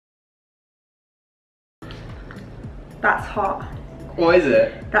That's hot. What is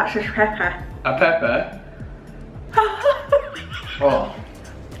it? That's just pepper. A pepper? What?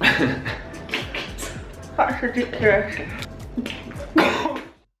 That's ridiculous.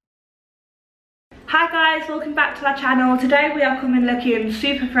 Hi guys, welcome back to our channel. Today we are coming looking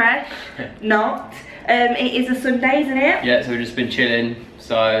super fresh. Not. It is a Sunday, isn't it? Yeah, so we've just been chilling.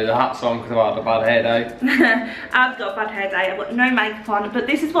 So the hat's on because I've had a bad hair day. I've got a bad hair day. I've got no makeup on, but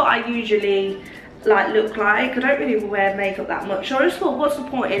this is what I usually look like. I don't really wear makeup that much. So I just thought, what's the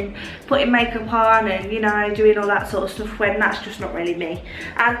point in putting makeup on and, you know, doing all that sort of stuff when that's just not really me.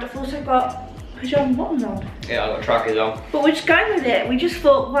 And I've also got pajama bottoms on. Yeah, I've got trackers on. But we're just going with it. We just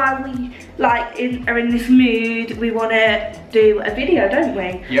thought while we are in this mood, we want to do a video, don't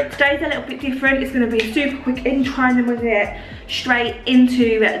we? Yep. Today's a little bit different. It's going to be a super quick intro and then we're going to get straight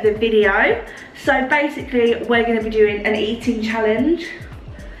into the video. So basically we're going to be doing an eating challenge.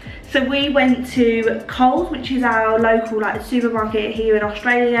 So we went to Coles, which is our local supermarket here in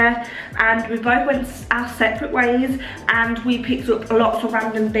Australia, and we both went our separate ways, and we picked up lots of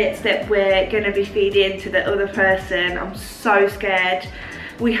random bits that we're going to be feeding to the other person. I'm so scared.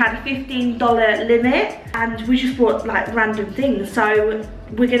 We had a $15 limit and we just bought random things. So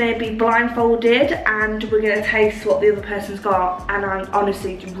we're going to be blindfolded and we're going to taste what the other person's got, and I'm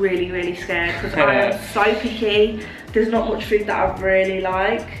honestly really scared because I am so picky. There's not much food that I really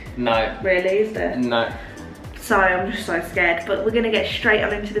like. No. Really, is there? No. So I'm just so scared, but we're going to get straight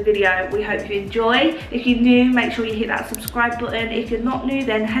on into the video. We hope you enjoy. If you're new, make sure you hit that subscribe button. If you're not new,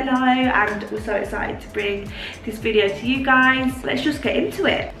 then hello, and we're so excited to bring this video to you guys. Let's just get into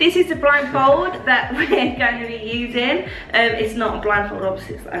it. This is the blindfold that we're going to be using. It's not a blindfold,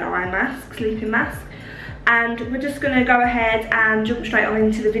 obviously it's an eye mask, sleeping mask. And we're just going to go ahead and jump straight on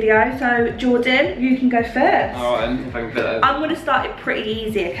into the video. So Jordan, you can go first. Alright, if I can fit over. I'm going to start it pretty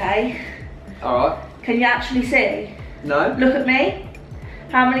easy, okay? Alright. Can you actually see? No. Look at me.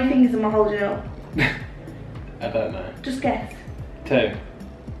 How many fingers am I holding up? I don't know. Just guess. 2,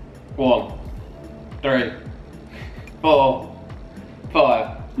 1, 3, 4,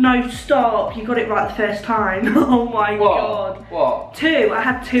 5. No, stop. You got it right the first time. Oh my god. What? 2. I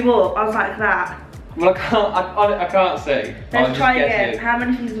had 2 up. I was like that. Well, I can't see. Let's try again. How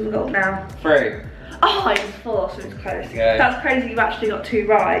many fingers have we got now? 3. 3. Oh, it was 4, so it's close. Okay. That's crazy, you've actually got 2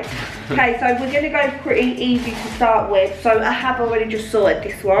 right. Okay, so we're going to go pretty easy to start with. So I have already just sorted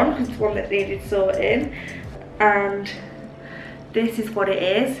this one, it's one that needed sorting. And this is what it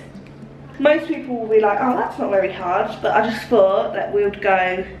is. Most people will be like, oh, that's not very hard. But I just thought that we would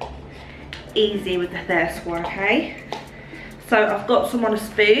go easy with the first one, okay? So I've got some on a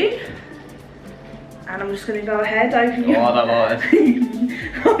spoon. And I'm just going to go ahead, open your... Oh, I don't like it.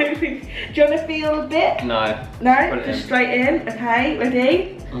 Do you want to feel a bit? No. No? Just straight in. Okay,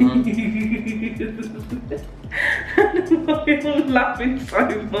 ready? Mm-hmm. I'm laughing so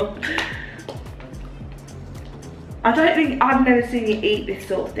much. I don't think... I've never seen you eat this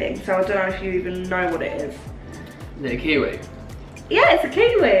sort of thing, so I don't know if you even know what it is. Is it a kiwi? Yeah, it's a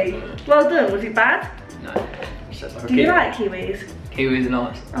kiwi. Well done. Was it bad? No. It's just like a Do kiwi. you like kiwis? Kiwis are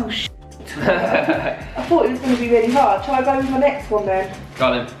nice. Oh, sh**. I thought it was going to be really hard. Shall I go with my next one then?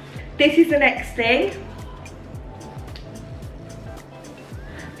 Got him. This is the next thing.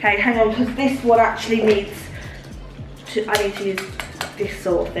 Okay, hang on, because this one actually needs to, I need to use this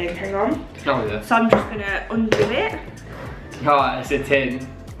sort of thing. Hang on. Oh, yeah. So I'm just going to undo it. Oh, it's a tin.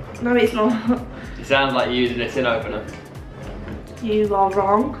 No, it's not. It sounds like you're using a tin opener. You are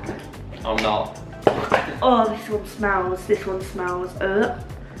wrong. I'm not. Oh, this one smells. This one smells.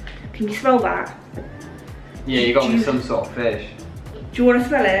 Can you smell that? Yeah, you got me some sort of fish. Do you want to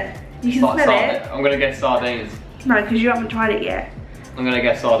smell it? You can smell it. I'm gonna guess sardines. No, because you haven't tried it yet. I'm gonna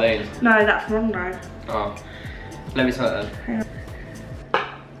guess sardines. No, that's wrong though. Oh. Let me smell it then.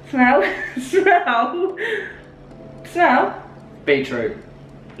 Smell? Smell? Smell? Beetroot.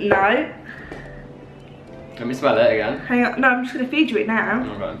 No. Let me smell it again. Hang on. No, I'm just going to feed you it now.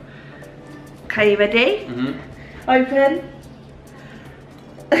 Okay. Okay, you ready? Mm-hmm. Open.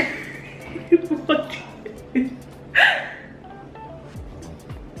 What?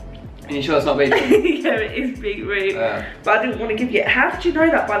 Are you sure it's not beetroot? Yeah, it is beetroot. But I didn't want to give you it. How did you know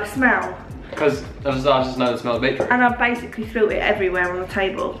that by the smell? Because I just know the smell of beetroot. And I basically spilled it everywhere on the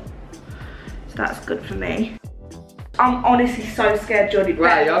table. So that's good for me. I'm honestly so scared Johnny.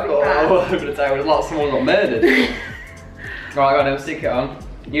 Right, I've got all over the table. It's like someone got murdered. Right, go on, then stick it on.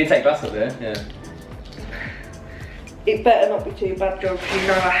 You can take glass up there, yeah. It better not be too bad, John, because you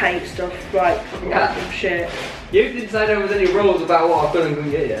know I hate stuff like random shit. You didn't say there was any rules about what I could and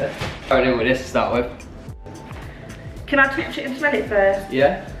couldn't get yet. Going in with this to start with. Can I touch it and smell it first?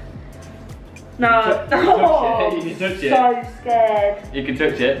 Yeah. No. You can touch it. So scared. You can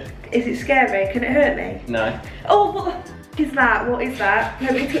touch it. Is it scary? Can it hurt me? No. Oh, what the is that? What is that?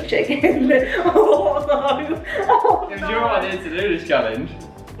 Let me touch it again. Oh no. Oh, It was no. your idea to do this challenge.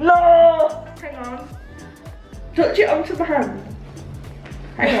 No. Hang on. Touch it onto my hand.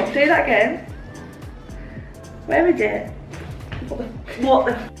 Hang on, do that again. Where is it? What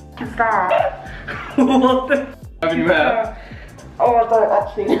the f is that? What the f Open your mouth. Oh, I don't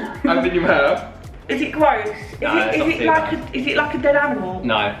actually. Open your mouth. Is it gross? Is it like a dead animal?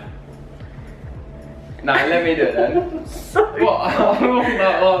 No. No, let me do it then. Sorry. What? I want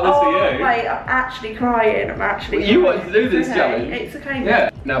that like this for you. Wait, I'm actually crying. I'm actually Well, you crying. wanted to do this It's okay. challenge. It's okay. Yeah.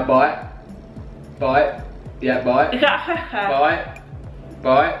 Now bite. Bite. Yeah, bite. Bite.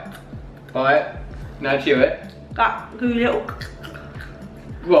 Bite. Bite. Now chew it. That gooey little.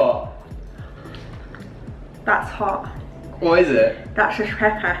 What? That's hot. What is it? That's just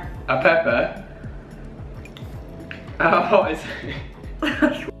pepper. A pepper? How hot is it?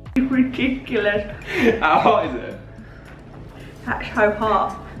 That's ridiculous. How hot is it? That's so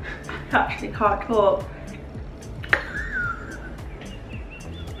hot. I actually can't talk.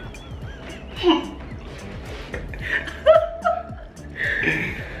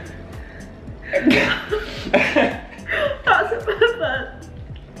 That's a pepper.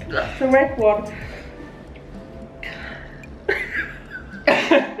 That's the red one.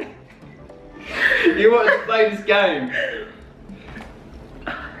 You want to play this game?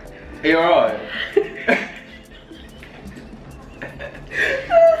 Are you alright?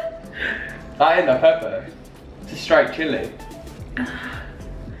 That ain't a pepper. It's a straight chilli.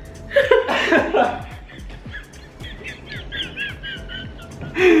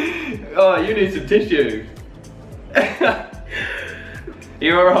 Oh, you need some tissue.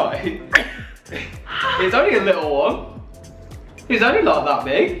 You alright? It's only a little one. It's only not that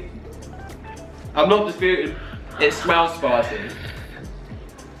big. I'm not disputing. It smells spicy.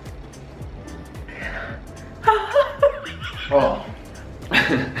 Oh.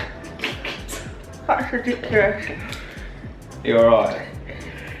 That's ridiculous. You alright?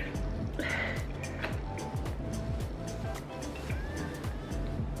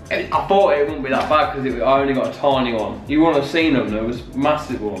 I thought it wouldn't be that bad because I only got a tiny one. You wouldn't have seen them, there was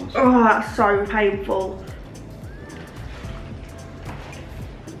massive ones. Oh, that's so painful.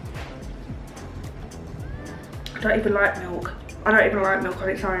 I don't even like milk. I don't even like milk on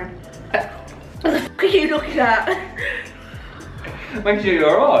its own. What the f are you looking at? Make sure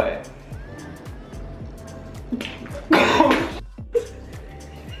you're alright.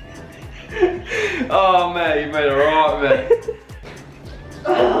 Oh man, you made it alright, man.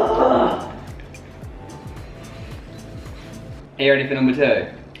 Are you ready for number 2?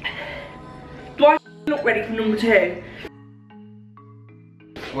 Do I look ready for number 2?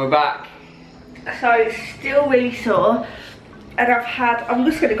 We're back. So it's still really sore, and I'm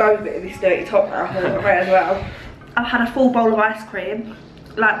just going to go with it in this dirty top now, right as well. I've had a full bowl of ice cream.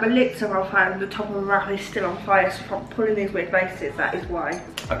 Like, my lips are on fire and the top of my mouth is still on fire, so if I'm pulling these weird faces, that is why.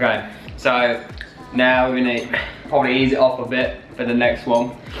 Okay, So now we're gonna probably ease it off a bit for the next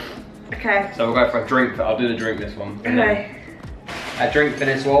one. Okay. So we'll go for a drink. I'll do the drink this one. Okay. A drink for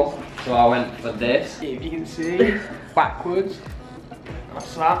this one. So I went for this. If you can see, backwards.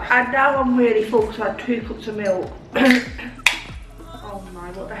 That's that. And now I'm really full because I had 2 cups of milk. Oh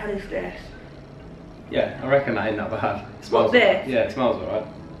my, what the hell is this? Yeah, I reckon that ain't that bad. It smells What, this? Yeah, it smells alright.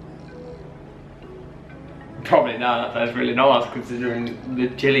 Probably not. That tastes really nice considering the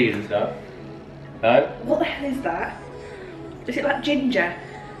chili and stuff. No? What the hell is that? Is it like ginger?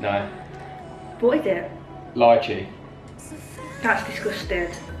 No. What is it? Lychee. That's disgusting.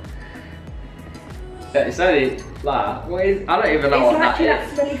 Yeah, it's only that. What is? I don't even know It's what actually that that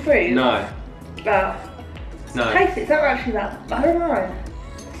is. smelly fruit? No. No. Taste it, it's not actually that. I don't know.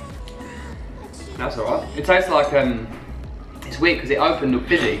 That's alright. It tastes like it's weird because it opened up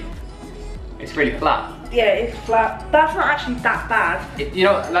fizzy. It's really flat. Yeah, it's flat. That's not actually that bad. You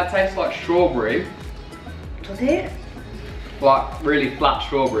know, that tastes like strawberry. Does it? Like really flat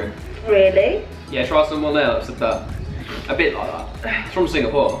strawberry. Really? Yeah, try someone else of that. A bit like that. It's from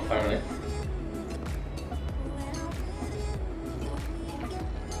Singapore, apparently.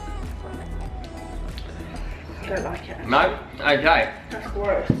 I don't like it. No? Okay. That's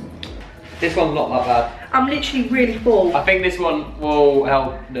gross. This one's not that bad. I'm literally really full. I think this one will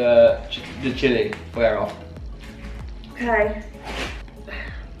help the chili wear off. Okay.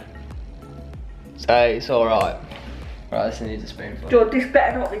 So it's alright. Right, this needs a spoonful. George, this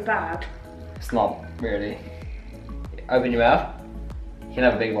better not be bad. It's not really. Open your mouth. You can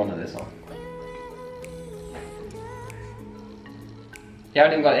have a big one of this one. You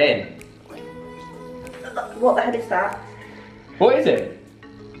haven't even got it in. What the hell is that? What is it?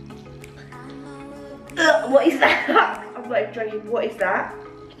 What is that? I'm not even joking. What is that?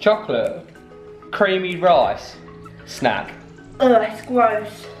 Chocolate. Creamy rice. Snack. Ugh, it's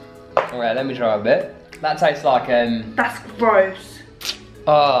gross. Alright, let me try a bit. That tastes like That's gross.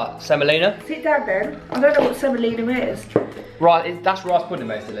 semolina. Sit down then. I don't know what semolina is. Right, that's rice pudding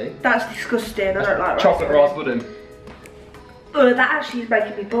basically. That's disgusting. I don't like Chocolate rice pudding. Ugh, that actually is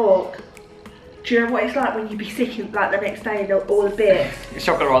making me balk. Do you know what it's like when you be sick like the next day and all the bits? It's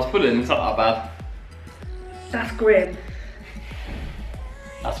chocolate rice pudding, it's not that bad. That's grim.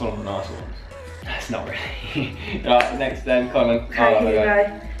 That's one of the nice ones. That's not really. Right, next then, come on. Okay, here we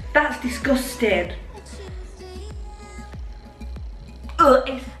go. That's disgusting. Ugh,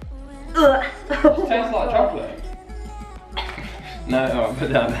 it's... Ugh. It tastes like chocolate. No, alright, put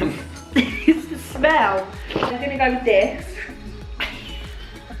that then. It's the smell. I'm gonna go with this.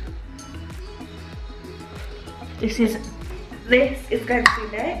 This is going to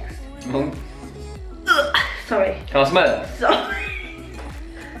be next. Ugh, sorry. Can I smell it? Sorry.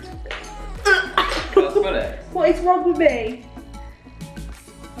 Can I smell it? What is wrong with me?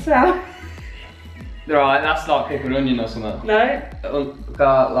 So. Right, that's like pickled onion or something. No.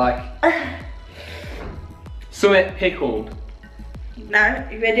 Got like something pickled. No.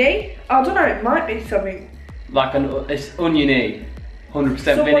 You ready? I don't know. It might be something. Like it's oniony, 100%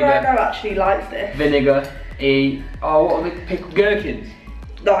 Someone vinegar. I know actually likes this. Vinegar. Oh, what are they pickled gherkins?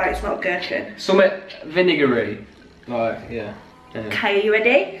 No, it's not gherkin. Something vinegary. Like yeah. Okay, you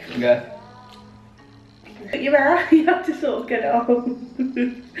ready? Yeah. Put your mouth. You have to sort of get it on.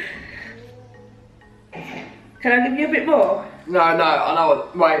 Can I give you a bit more? No, I know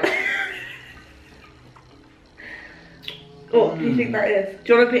what. Wait. What do you think that is?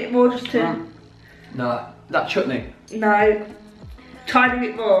 Do you want a bit more just to? No, that chutney. No. Tiny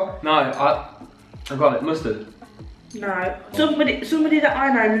bit more. No, I got it. Mustard. No. Somebody that I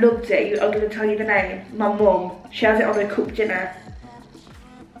know loves it. I'm going to tell you the name. My mum. She has it on her cooked dinner.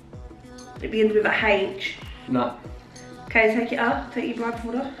 It begins with a H. No. Okay, take it off. Take your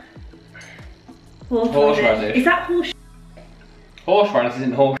blindfold off. Horseradish. Is that horse? Horseradish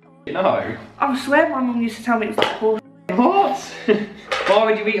isn't horse. No. I swear my mum used to tell me it's like horse. What? Why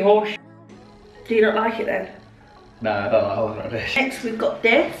would you eat horse? Do you not like it then? No, I don't like horseradish. Next we've got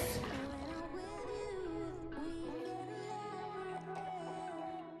this.